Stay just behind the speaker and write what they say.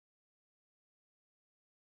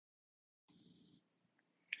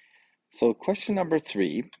So question number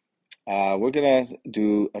 3, we're going to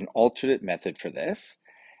do an alternate method for this.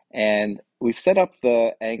 And we've set up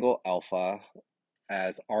the angle alpha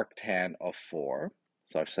as arctan of 4.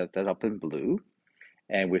 So I've set that up in blue.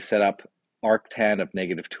 And we've set up arctan of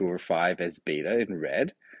 -2/5 as beta in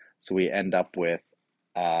red. So we end up with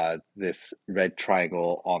this red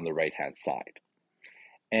triangle on the right-hand side.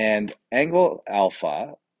 And angle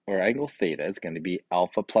alpha, or angle theta, is going to be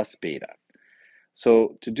alpha plus beta.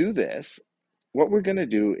 So to do this, what we're going to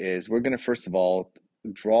do is we're going to first of all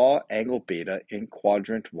draw angle beta in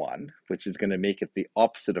quadrant 1, which is going to make it the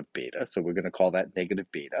opposite of beta. So we're going to call that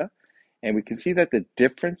negative beta. And we can see that the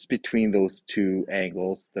difference between those two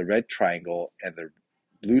angles, the red triangle and the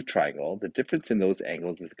blue triangle, the difference in those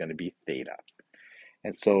angles is going to be theta.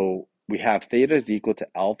 And so we have theta is equal to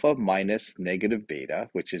alpha minus negative beta,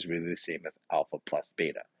 which is really the same as alpha plus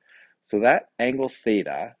beta. So that angle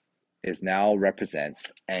theta is now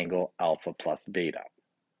represents angle alpha plus beta.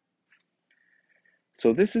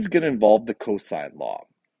 So this is going to involve the cosine law.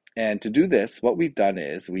 And to do this, what we've done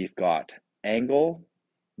is we've got angle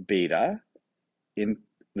beta in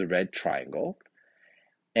the red triangle,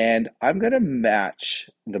 and I'm going to match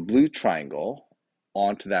the blue triangle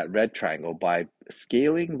onto that red triangle by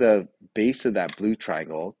scaling the base of that blue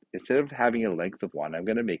triangle. Instead of having a length of 1, I'm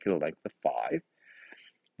going to make it a length of 5.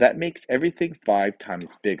 That makes everything 5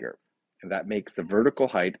 times bigger. And that makes the vertical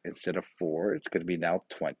height, instead of 4, it's going to be now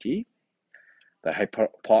 20. The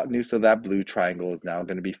hypotenuse of that blue triangle is now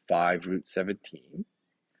going to be 5 root 17.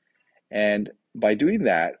 And by doing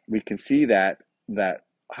that, we can see that that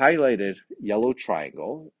highlighted yellow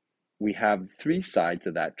triangle, we have 3 sides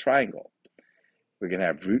of that triangle. We're going to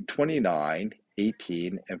have root 29,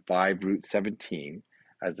 18, and 5 root 17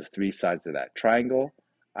 as the 3 sides of that triangle.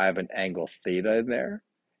 I have an angle theta in there,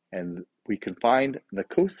 and we can find the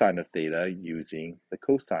cosine of theta using the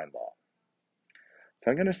cosine law.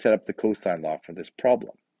 So I'm going to set up the cosine law for this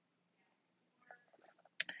problem.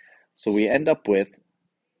 So we end up with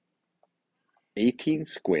 18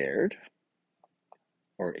 squared,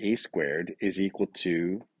 or a squared, is equal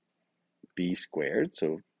to b squared,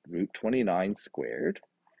 so root 29 squared,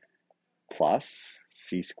 plus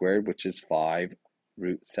c squared, which is 5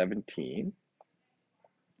 root 17,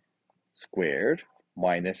 squared,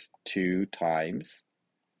 minus 2 times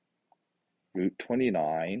root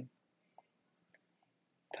 29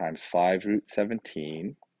 times 5 root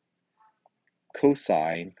 17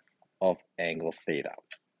 cosine of angle theta.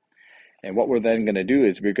 And what we're then going to do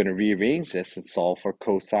is we're going to rearrange this and solve for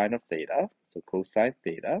cosine of theta. So cosine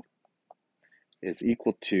theta is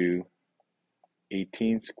equal to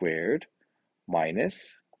 18 squared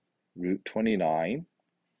minus root 29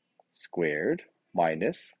 squared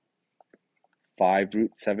minus 5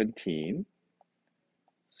 root 17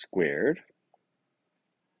 squared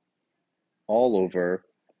all over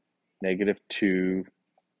 -2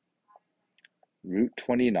 root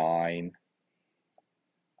 29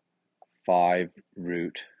 5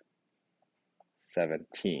 root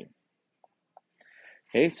 17.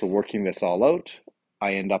 Okay, so working this all out,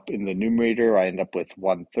 I end up in the numerator, I end up with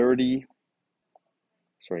 -130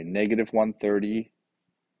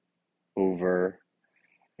 over,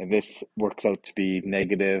 and this works out to be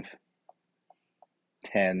 -10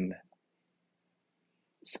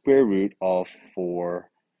 square root of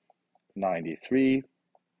 493.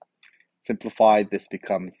 Simplified, this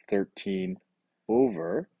becomes 13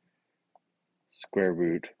 over square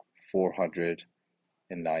root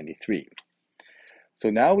 493. So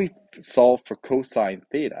now we've solved for cosine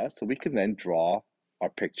theta, so we can then draw our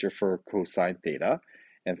picture for cosine theta,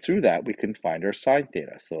 and through that we can find our sine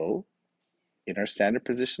theta. So in our standard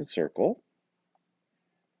position circle,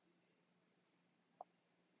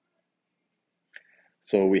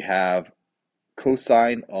 so we have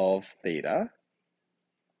cosine of theta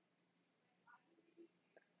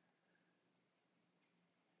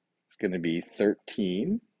it's going to be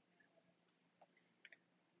 13.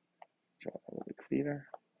 Draw that a little bit cleaner.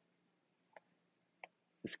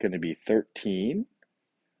 It's going to be 13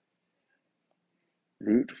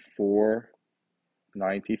 root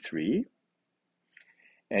 493.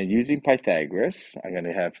 And using Pythagoras, I'm going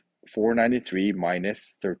to have 493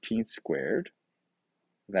 minus 13 squared.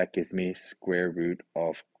 That gives me square root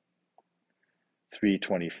of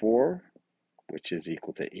 324, which is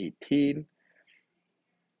equal to 18.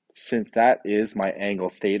 Since that is my angle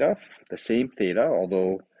theta, the same theta,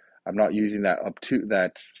 although I'm not using that up to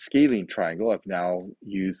that scaling triangle, I've now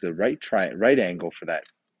used the right angle for that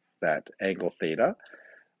angle theta.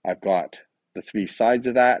 I've got the 3 sides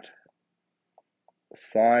of that.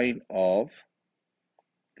 Sine of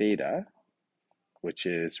theta, which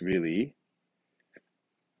is really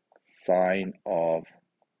sine of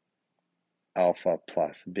alpha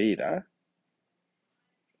plus beta,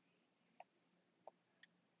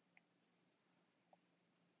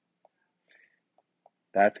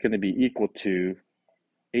 that's going to be equal to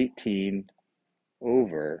 18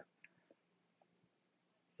 over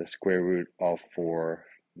the square root of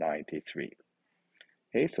 493.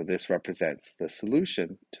 Okay, so this represents the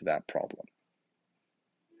solution to that problem.